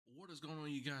What is going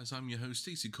on, you guys? I'm your host,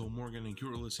 Stacey Cole Morgan, and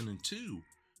you're listening to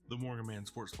the Morgan Man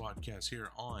Sports Podcast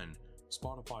here on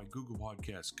Spotify, Google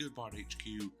Podcasts, GoodPod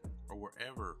HQ, or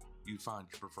wherever you find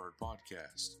your preferred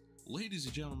podcast. Ladies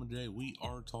and gentlemen, today we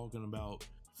are talking about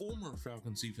former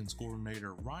Falcons defense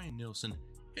coordinator Ryan Nielsen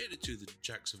headed to the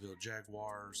Jacksonville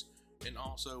Jaguars, and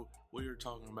also we are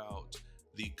talking about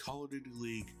the Call of Duty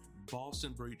League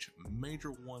Boston Breach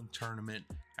Major 1 tournament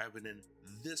happening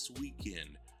this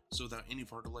weekend. So without any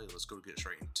further delay, let's go get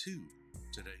straight into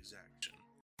today's action.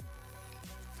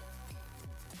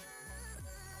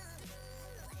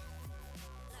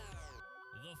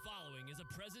 The following is a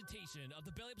presentation of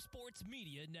the Belly Up Sports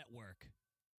Media Network.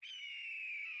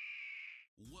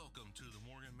 Welcome to the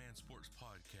Morgan Man Sports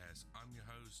Podcast. I'm your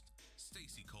host,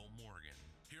 Stacey Cole Morgan.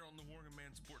 Here on the Morgan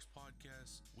Man Sports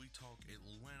Podcast, we talk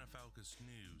Atlanta Falcons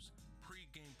news,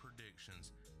 pre-game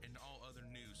predictions, and all other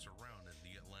news surrounding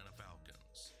the Atlanta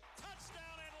Falcons.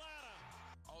 Touchdown, Atlanta!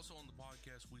 Also on the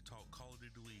podcast, we talk Call of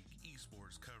Duty League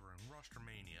esports covering Roster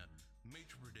Mania,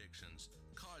 major predictions,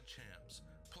 COD champs,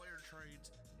 player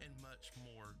trades, and much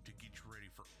more to get you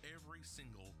ready for every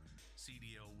single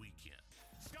CDL weekend.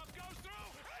 Scub goes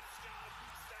through, and Scub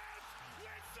snaps,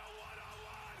 wins the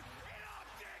one-on-one in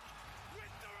optic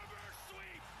with the reverse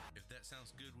sweep. If that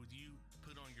sounds good with you,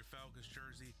 put on your Falcons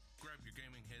jersey, grab your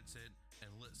gaming headset, and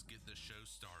let's get this show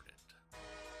started.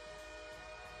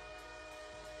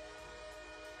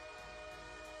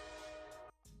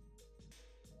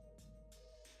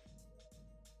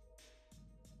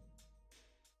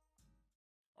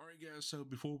 Alright guys, so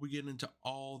before we get into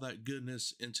all that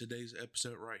goodness in today's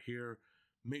episode right here,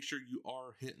 make sure you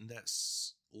are hitting that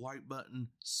like button,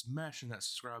 smashing that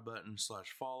subscribe button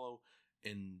 / follow,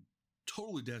 and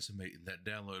totally decimating that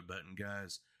download button,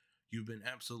 guys. You've been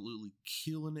absolutely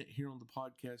killing it here on the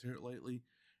podcast here lately,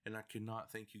 and I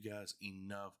cannot thank you guys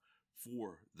enough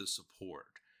for the support.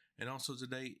 And also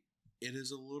today, it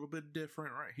is a little bit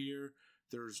different right here.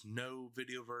 There's no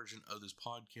video version of this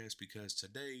podcast because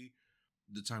today,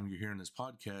 the time you're hearing this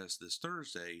podcast, this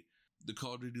Thursday, the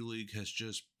Call of Duty League has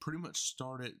just pretty much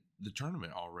started the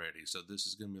tournament already. So this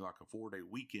is going to be like a 4-day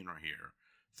weekend right here.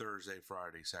 Thursday,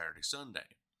 Friday, Saturday, Sunday.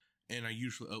 And I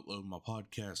usually upload my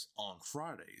podcast on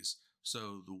Fridays.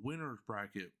 So the winner's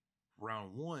bracket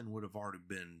round 1 would have already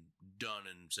been done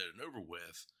and said and over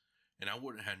with. And I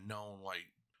wouldn't have known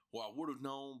I would have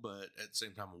known, but at the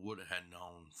same time I wouldn't have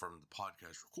known from the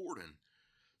podcast recording.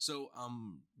 So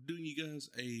I'm doing you guys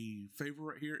a favor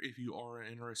right here. If you are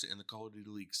interested in the Call of Duty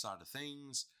League side of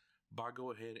things, by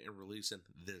go ahead and releasing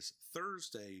this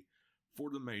Thursday for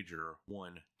the Major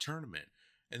 1 tournament.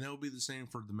 And that will be the same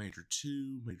for the Major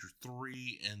 2, Major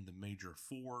 3, and the Major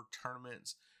 4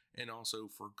 tournaments, and also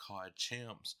for COD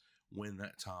champs when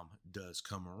that time does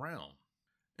come around.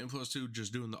 And plus too,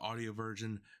 just doing the audio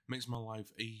version makes my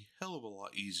life a hell of a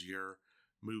lot easier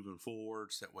moving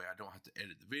forward. So that way I don't have to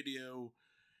edit the video,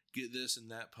 get this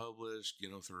and that published,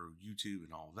 through YouTube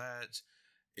and all that.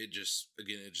 It just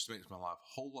makes my life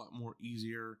a whole lot more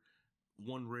easier.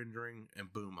 One rendering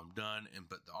and boom, I'm done.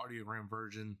 But the audiogram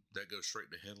version, that goes straight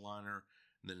to Headliner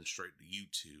and then straight to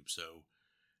YouTube. So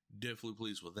definitely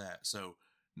pleased with that. So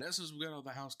now since we got all the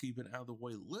housekeeping out of the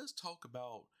way, let's talk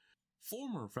about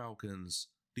former Falcons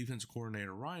defensive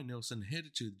coordinator Ryan Nielsen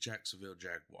headed to the Jacksonville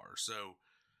Jaguars. So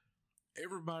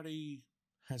everybody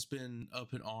has been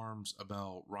up in arms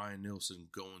about Ryan Nielsen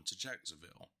going to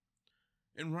Jacksonville.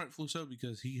 And rightfully so,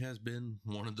 because he has been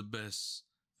one of the best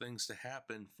things to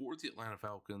happen for the Atlanta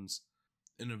Falcons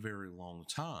in a very long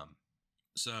time.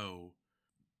 So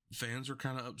fans are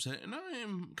kind of upset, and I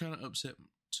am kind of upset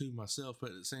too myself,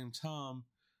 but at the same time,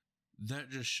 that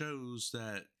just shows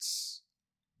that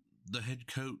the head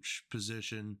coach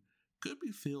position could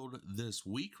be filled this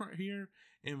week right here.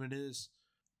 And if it is,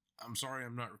 I'm sorry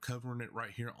I'm not covering it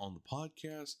right here on the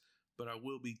podcast, but I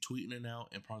will be tweeting it out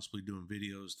and possibly doing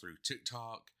videos through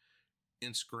TikTok,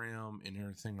 Instagram, and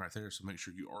everything right there. So make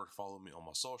sure you are following me on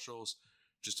my socials.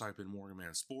 Just type in Morgan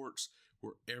Man Sports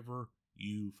wherever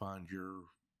you find your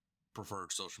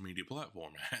preferred social media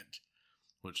platform at,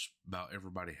 which about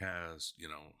everybody has,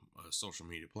 a social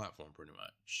media platform pretty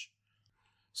much.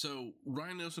 So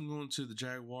Ryan Nielsen going to the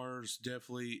Jaguars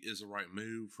definitely is the right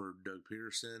move for Doug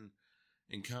Peterson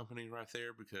and company right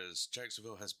there, because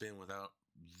Jacksonville has been without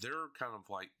their kind of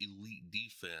like elite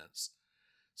defense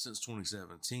since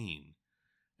 2017.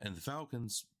 And the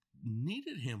Falcons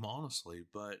needed him, honestly,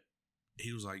 but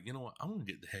he was like, you know what, I'm going to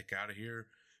get the heck out of here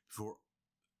before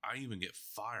I even get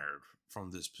fired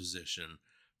from this position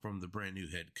from the brand new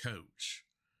head coach.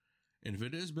 And if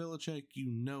it is Belichick,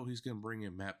 he's going to bring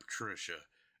in Matt Patricia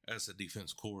as a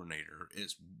defense coordinator.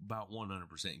 It's about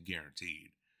 100% guaranteed.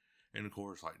 And of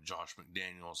course, like Josh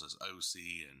McDaniels as OC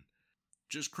and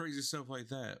just crazy stuff like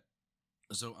that.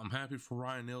 So I'm happy for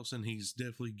Ryan Nielsen. He's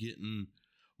definitely getting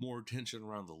more attention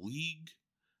around the league.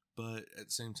 But at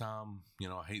the same time,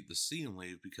 I hate to see him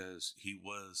leave because he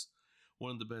was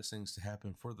one of the best things to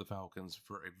happen for the Falcons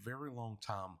for a very long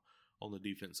time on the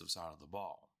defensive side of the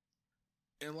ball.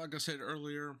 And like I said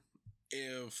earlier,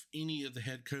 if any of the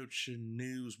head coaching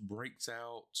news breaks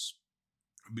out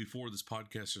before this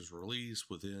podcast is released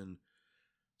within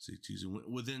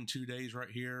 2 days right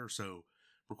here, so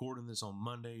recording this on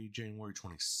Monday, January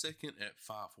 22nd at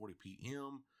 5:40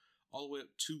 p.m., all the way up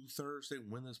to Thursday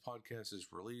when this podcast is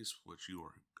released, which you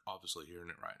are obviously hearing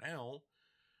it right now.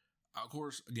 Of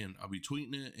course, again, I'll be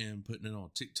tweeting it and putting it on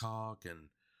TikTok and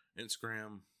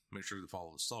Instagram. Make sure to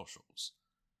follow the socials.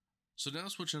 So now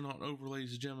switching on over,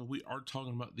 ladies and gentlemen, we are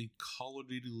talking about the Call of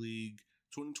Duty League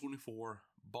 2024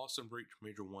 Boston Breach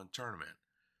Major 1 tournament.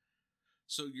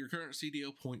 So your current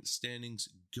CDL point standings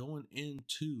going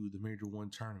into the Major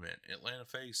 1 tournament. Atlanta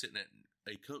FaZe sitting at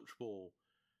a comfortable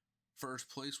first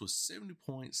place with 70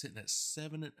 points, sitting at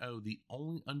 7-0, the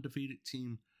only undefeated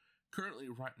team currently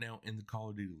right now in the Call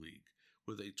of Duty League,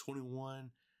 with a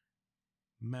 21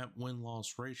 map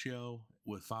win-loss ratio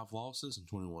with 5 losses and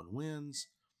 21 wins.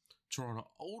 Toronto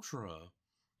Ultra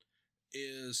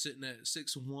is sitting at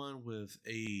 6-1 with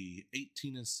a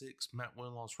 18-6 map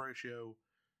win-loss ratio.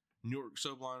 New York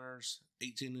Subliners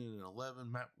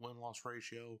 18-11 map win-loss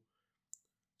ratio,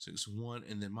 6-1,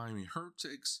 and then Miami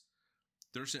Heretics,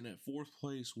 they're sitting at 4th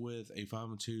place with a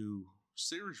 5-2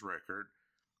 series record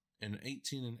and an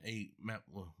 18-8 map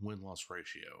win-loss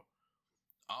ratio.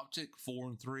 Optic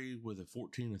 4-3 with a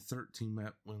 14-13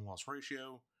 map win-loss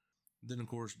ratio. Then, of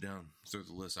course, down through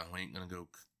the list, I ain't going to go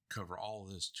cover all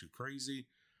of this too crazy.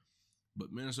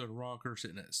 But Minnesota Rocker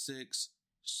sitting at 6,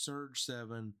 Surge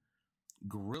 7,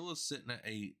 Gorilla sitting at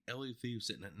 8, LA Thieves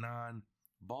sitting at 9,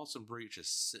 Boston Breach is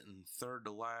sitting 3rd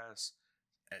to last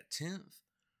at 10th,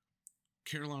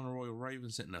 Carolina Royal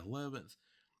Ravens sitting at 11th,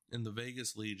 and the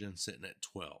Vegas Legion sitting at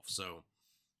 12th. So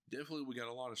definitely we got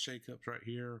a lot of shakeups right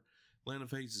here. Atlanta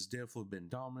FaZe has definitely been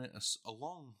dominant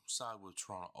alongside with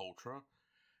Toronto Ultra.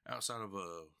 Outside of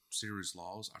a series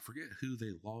loss, I forget who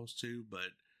they lost to, but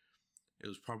it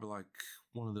was probably like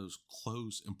one of those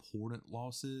close, important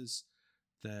losses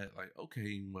that, like,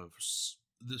 okay, if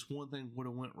this one thing would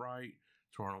have went right,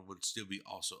 Toronto would still be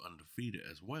also undefeated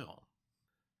as well.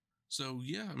 So,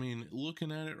 yeah, I mean,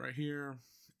 looking at it right here,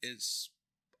 it's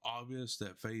obvious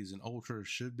that FaZe and Ultra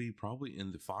should be probably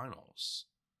in the finals.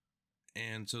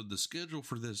 And so the schedule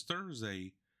for this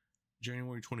Thursday,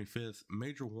 January 25th,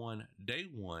 Major 1, Day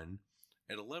 1,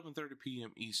 at 11:30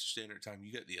 p.m. Eastern Standard Time,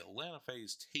 you got the Atlanta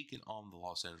FaZe taking on the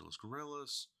Los Angeles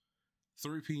Guerrillas.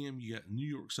 3 p.m., you got New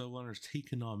York Subliners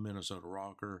taking on Minnesota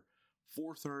Rocker.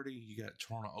 4:30, you got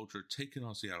Toronto Ultra taking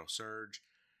on Seattle Surge.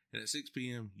 And at 6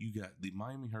 p.m., you got the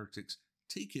Miami Heretics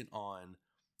taking on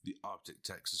the Optic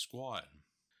Texas Squad.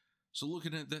 So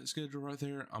looking at that schedule right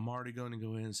there, I'm already going to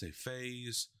go ahead and say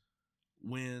FaZe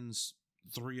wins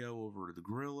 3-0 over the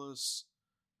Guerrillas,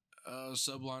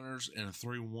 Subliners in a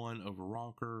 3-1 over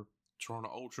Rocker, Toronto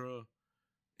Ultra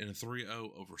in a 3-0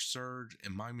 over Surge,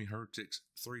 and Miami Heretics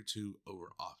 3-2 over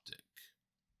Optic.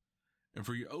 And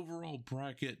for your overall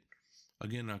bracket,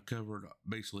 again, I covered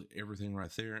basically everything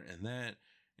right there, and that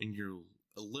in your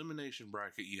elimination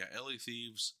bracket, you got LA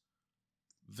Thieves,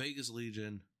 Vegas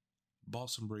Legion,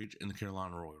 Boston Breach, and the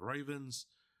Carolina Royal Ravens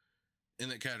in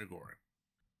that category.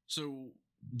 So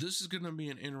this is going to be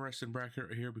an interesting bracket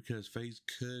right here because FaZe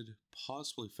could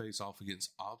possibly face off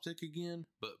against Optic again,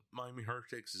 but Miami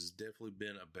Heretics has definitely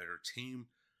been a better team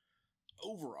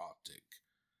over Optic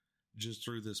just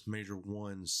through this Major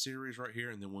 1 series right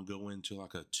here, and then we'll go into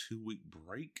like a 2-week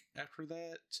break after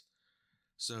that.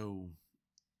 So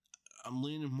I'm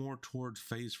leaning more towards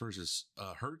FaZe versus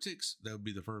Heretics. That would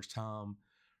be the first time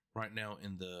right now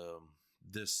in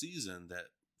this season that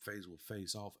FaZe will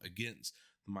face off against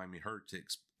the Miami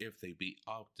Heretics if they beat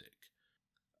Optic.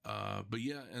 But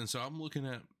yeah, and so I'm looking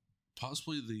at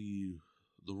possibly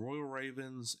the Royal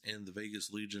Ravens and the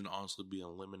Vegas Legion honestly being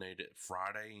eliminated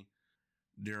Friday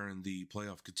during the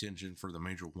playoff contention for the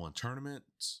Major 1 tournament,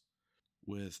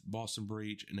 with Boston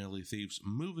Breach and LA Thieves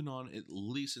moving on at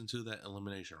least into that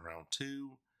elimination round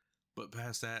 2. But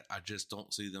past that, I just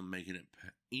don't see them making it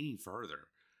any further.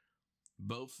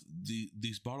 Both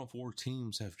these bottom 4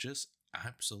 teams have just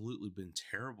absolutely been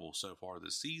terrible so far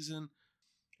this season.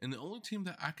 And the only team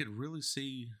that I could really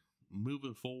see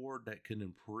moving forward that can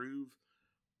improve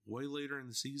way later in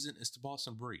the season is the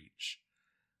Boston Breach.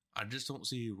 I just don't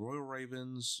see Royal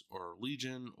Ravens or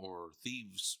Legion or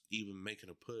Thieves even making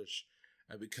a push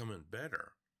at becoming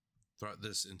better. throughout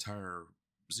this entire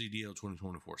CDL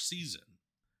 2024 season.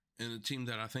 And a team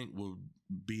that I think would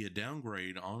be a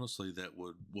downgrade, honestly, that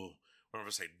would, well, whenever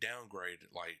I say downgrade,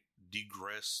 like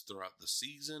degress throughout the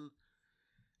season,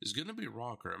 is going to be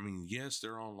Rocker. I mean, yes,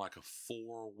 they're on like a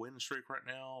 4-win streak right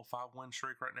now, 5-win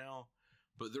streak right now,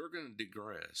 but they're going to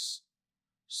digress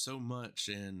so much,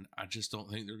 and I just don't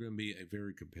think they're going to be a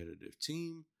very competitive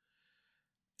team.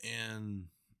 And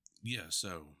yeah,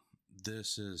 so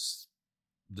this is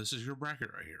your bracket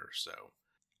right here. So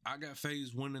I got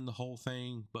FaZe winning the whole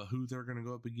thing, but who they're going to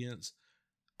go up against,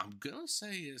 I'm going to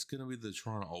say it's going to be the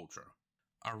Toronto Ultra.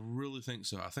 I really think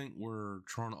so. I think where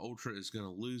Toronto Ultra is going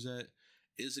to lose at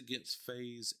is against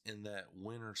FaZe in that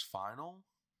winners final.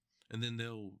 And then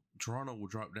Toronto will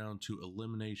drop down to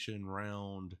elimination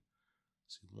round.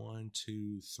 Let's see, 1,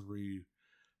 2, 3.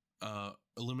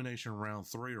 Elimination round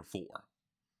 3 or 4.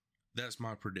 That's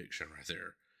my prediction right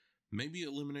there. Maybe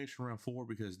elimination round 4,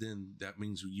 because then that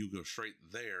means you go straight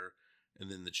there,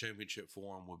 and then the championship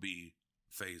form will be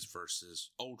FaZe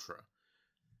versus Ultra.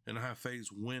 And I have FaZe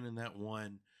winning that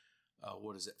one.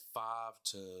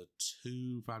 5-2,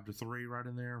 5-3, right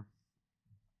in there.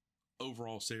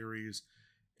 Overall series,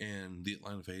 and the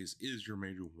Atlanta FaZe is your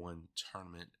Major 1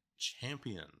 tournament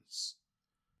champions.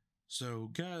 So,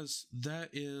 guys, that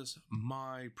is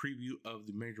my preview of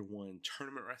the Major 1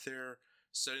 tournament right there.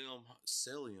 Celium,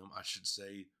 I should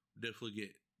say, definitely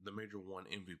get the Major 1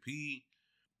 MVP.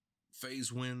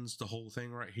 FaZe wins the whole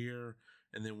thing right here,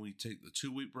 and then we take the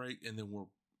 2-week break, and then we're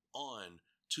on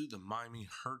to the Miami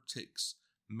Heretics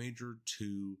Major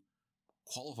 2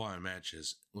 qualifying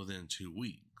matches within 2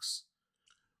 weeks.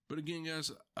 But again,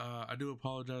 guys, I do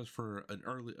apologize for an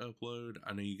early upload.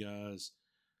 I know you guys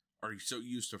are so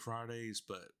used to Fridays,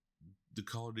 but the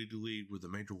Call of Duty League with the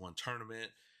Major 1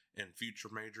 tournament and future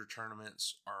major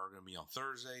tournaments are going to be on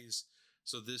Thursdays.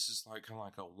 So this is like kind of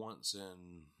like a once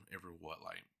in every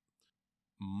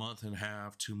month and a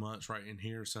half, 2 months right in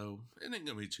here. So it ain't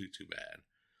going to be too bad.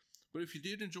 But if you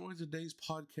did enjoy today's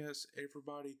podcast,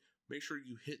 everybody, make sure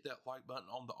you hit that like button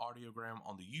on the audiogram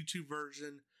on the YouTube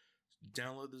version.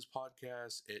 Download this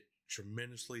podcast. It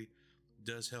tremendously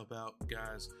does help out,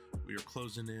 guys. We are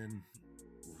closing in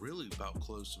really about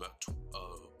close to about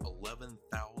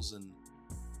 11,000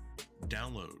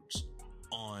 downloads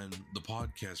on the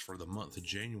podcast for the month of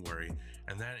January,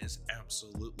 and that is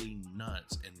absolutely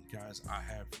nuts. And guys, I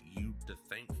have you to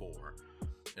thank for,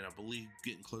 and I believe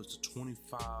getting close to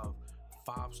 25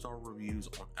 5-star reviews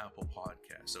on Apple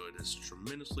Podcasts. So it is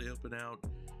tremendously helping out.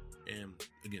 And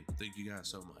again, thank you guys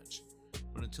so much.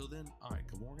 But until then, all right,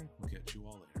 good morning. We'll catch you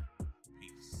all later.